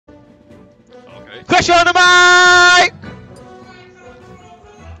Okay. Question on the mic!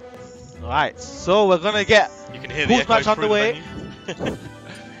 Alright, so we're gonna get You can hear the pools echo match through the underway. venue.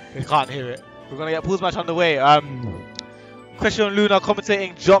 You can't hear it. We're gonna get pools match underway. Question on Luna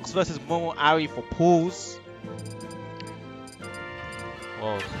commentating JoX versus Momo Ari for pools.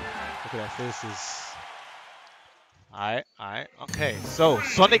 Whoa, look at their faces. Alright, okay. So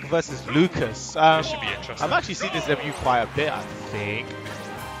Sonic versus Lucas. This should be interesting. I've actually seen this debut quite a bit, I think.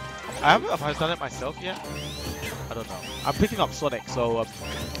 Have I done it myself yet? I don't know. I'm picking up Sonic, so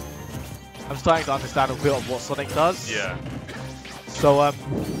I'm starting to understand a bit of what Sonic does. Yeah. So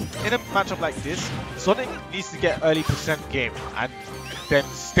in a matchup like this, Sonic needs to get early percent game and then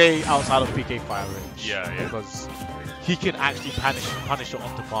stay outside of PK fire range. Yeah. Because he can actually punish it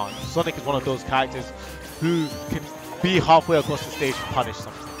on demand. Sonic is one of those characters who can be halfway across the stage and punish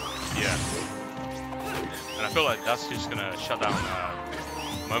something. Yeah. And I feel like that's just gonna shut down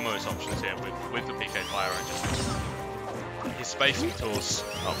Momo's options here with the PK fire and just his spacing tools.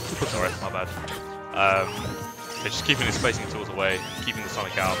 Oh, sorry, my bad. They're just keeping his spacing tools away, keeping the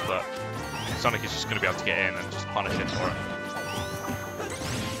Sonic out, but Sonic is just going to be able to get in and just punish him for it.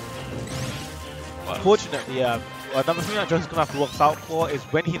 Unfortunately, another thing that JoX is going to have to watch out for is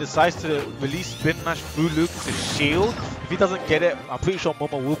when he decides to release Spin Dash through Lucas' shield. If he doesn't get it, I'm pretty sure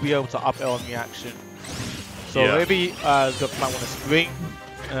Momo will be able to up air on reaction. So maybe JoX might want to spring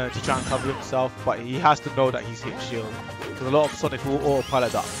to try and cover himself, but he has to know that he's hit shield. Because a lot of Sonic will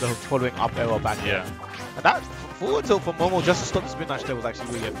autopilot that, the following up air or back air. And that forward tilt for Momo just to stop the Spin Dash there was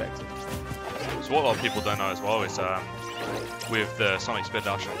actually really effective. So what a lot of people don't know as well is with the Sonic Spin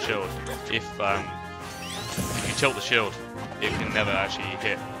Dash on shield, if you tilt the shield, it can never actually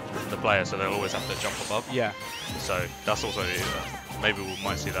hit the player, so they'll always have to jump above. Yeah. So that's also maybe we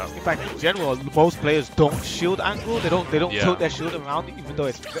might see that. In fact, in general, most players don't shield angle. They don't tilt their shield around, even though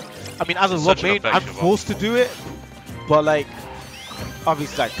it's. I mean, as a Rob main, I'm forced to do it, but like,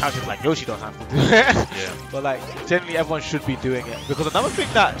 obviously, like characters like Yoshi don't have to do it. Yeah. But like, generally, everyone should be doing it because another thing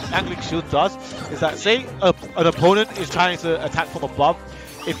that angling shield does is that say an opponent is trying to attack from above,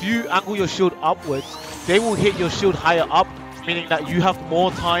 if you angle your shield upwards, they will hit your shield higher up, meaning that you have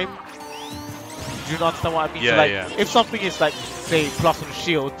more time. Do you understand what I mean? Yeah, so like, if something is like, say, plus on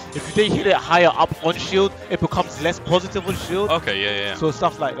shield, if they hit it higher up on shield, it becomes less positive on shield. Okay, yeah. So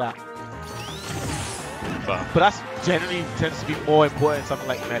stuff like that. But that's generally tends to be more important in something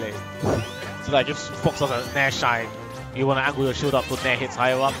like melee. So like, if Fox does a Nair Shine, you want to angle your shield up so Nair hits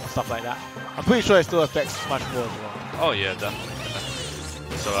higher up and stuff like that. I'm pretty sure it still affects Smash 4 as well. Oh yeah, definitely.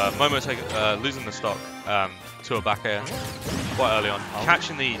 So Momo losing the stock to a back air quite early on,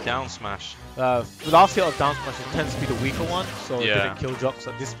 catching the down smash. The last hit of down smash tends to be the weaker one, so it didn't kill JoX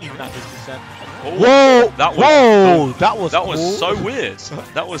even at this percent. Oh, whoa! That was whoa! That was was so weird.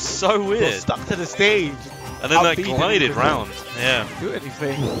 That was so weird. Stuck to the stage. And then they glided round. Yeah. Do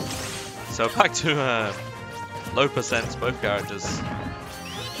anything. So back to low percents, both characters.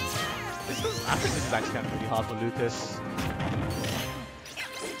 I think this is actually kind of really hard for Lucas.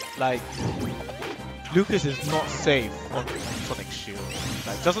 Like, Lucas is not safe on Sonic's shield.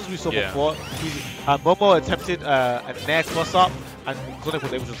 Like, just as we saw before, Momo attempted a Nair cross up, and Sonic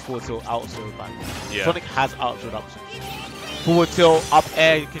was able to just forward tilt out tilt back. Yeah. Sonic has out tilt up. Forward tilt, up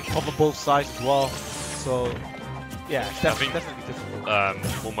air, you can cover both sides as well. So, yeah, it's definitely difficult.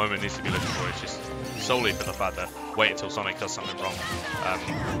 What Momo needs to be looking for is just solely for the fact that wait until Sonic does something wrong.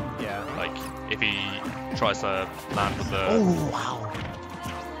 Like, if he tries to land with the... Oh, wow.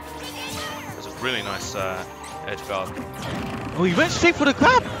 There's a really nice edge guard. Oh, he went straight for the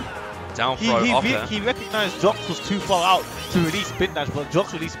grab! Down throw up there. He recognized JoX was too far out to release Spin Dash, but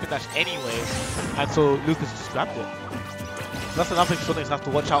JoX released Spin Dash anyway, and so Lucas just grabbed it. So that's another thing Sonics have to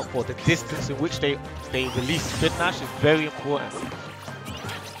watch out for. The distance in which they release Spin Dash is very important.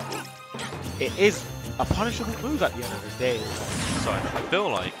 It is a punishable move at the end of the day. So I feel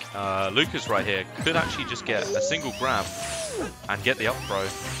like Lucas right here could actually just get a single grab and get the up throw.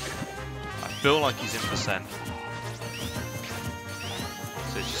 I feel like he's in percent.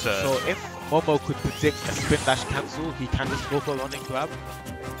 So it's just so if Momo could predict a Spin Dash cancel, he can just go for a running grab.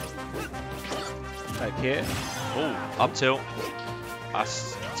 Like here. Oh, up tilt.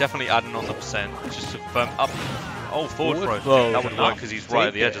 That's definitely adding on the percent. Just to confirm up. Oh, forward throw. That would work because he's right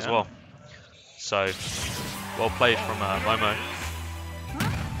at the edge as well. So, well played from Momo.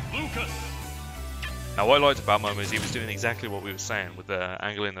 Now, what I liked about Momo is he was doing exactly what we were saying with the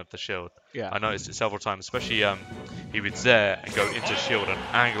angling of the shield. Yeah. I noticed it several times, especially he would there and go into shield and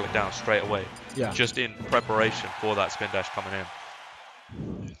angle it down straight away. Yeah. Just in preparation for that spin dash coming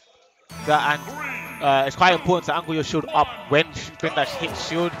in. that, and it's quite important to angle your shield up when spin dash hits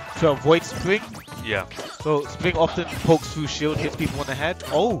shield to avoid spring. Yeah. So spring often pokes through shield, hits people on the head.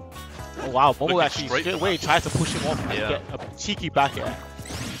 Oh wow, Momo actually straight away tries to push him off and get a cheeky back air.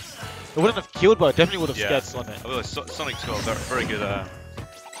 It wouldn't have killed, but it definitely would have scared Sonic. Although Sonic's got a very good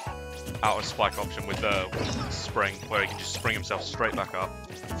out of spike option with the spring, where he can just spring himself straight back up.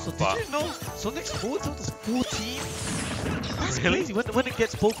 So did you know Sonic's forward tilt is 14? That's crazy. When it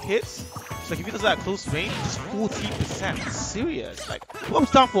gets both hits, it's like if he does that at close range, it's 14%. That's serious. Like what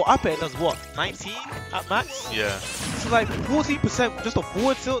was down for up air does what? 19 at max? Yeah. So like 14% just a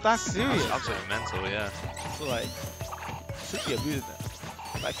forward tilt. That's serious. That's absolutely mental. Yeah. So like should be abusing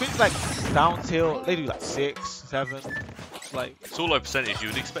it. Like things like down tilt, they do like 6, 7. It's like it's all low percentage. You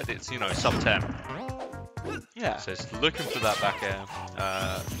would expect it's sub 10. Yeah. So it's looking for that back air.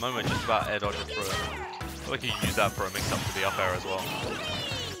 Momo just about air dodging through it. I feel like you can use that for a mix up to the up air as well.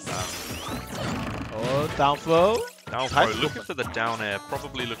 Oh, down throw. Down throw, looking for the down air,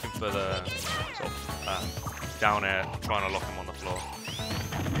 probably looking for the sort of down air, trying to lock him on the floor.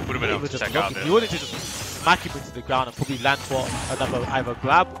 Would have been able to check out there. You wanted to just smack him into the ground and probably land for another either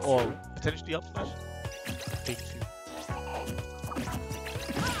grab or potentially up smash. Big two.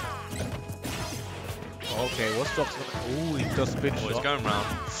 Okay, what's JoX gonna? Ooh, he does spin shot. He's going round,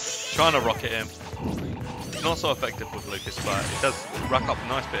 trying to rocket him. Not so effective with Lucas, but it does rack up a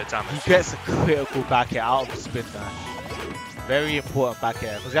nice bit of damage. He gets a critical back air out of the spin dash. Very important back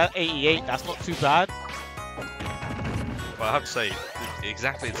air. Because that 88, that's not too bad. But I have to say,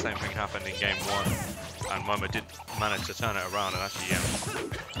 exactly the same thing happened in game 1, and Momo did manage to turn it around and actually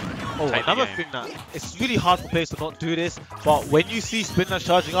another thing that it's really hard for players to not do this, but when you see spin dash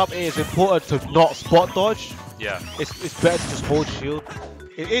charging up, it is important to not spot dodge. Yeah. It's better to just hold shield.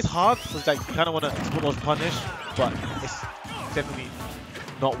 It is hard because like you kind of want to spot dodge punish, but it's definitely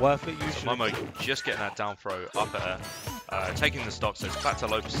not worth it usually. Momo just getting that down throw up at her, taking the stock, so it's back to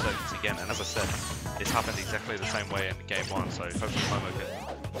low percentage again. And as I said, it's happened exactly the same way in game 1, so hopefully Momo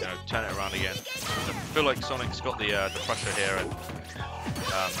can turn it around again. I feel like Sonic's got the pressure here, and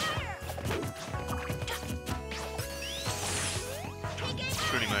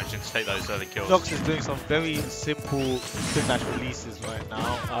truly managing to take those early kills. JoX is doing some very simple spin dash releases right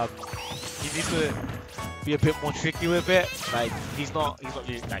now. He needs to be a bit more tricky with it. Like he's not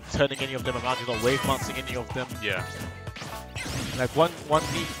really, like turning any of them around. He's not wave bouncing any of them. Yeah. Like one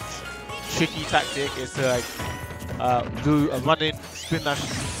neat tricky tactic is to like do a run-in spin dash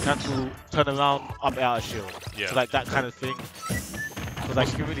cancel turn around up air out shield. Yeah. So like that kind of thing. Because like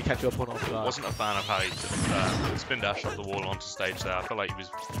you can really catch you up on off guard. Wasn't a fan of how he took spin dash off the wall onto stage there. I feel like he was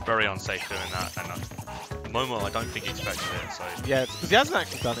very unsafe doing that, and Momo I don't think he expected it. So yeah, because he hasn't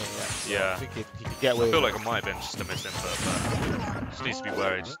actually done it yet. So yeah. I think he could get away. I feel with like it might have been just a miss input, but just needs to be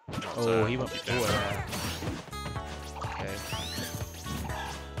worried. Oh, he went forward there. Okay.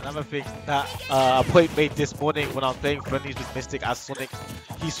 Another thing that a point made this morning when I was playing friendlies with Mystic as Sonic,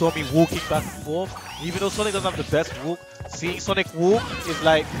 he saw me walking back and forth. Even though Sonic doesn't have the best walk, seeing Sonic walk is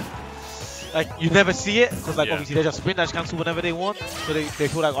like you never see it because obviously they just spin dash cancel whenever they want. So they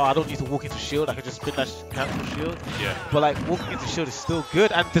feel like, oh, I don't need to walk into shield, I can just spin dash cancel shield. Yeah. But like walking into shield is still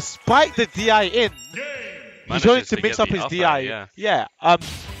good, and despite the DI in, he's going to mix up his DI. Yeah.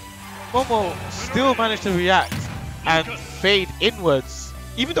 Momo still managed to react and fade inwards.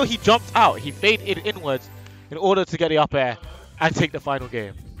 Even though he jumped out, he faded inwards in order to get the up air and take the final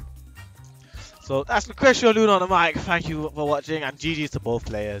game. So that's Lucretio Luna on the mic. Thank you for watching, and GG's to both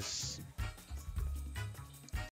players.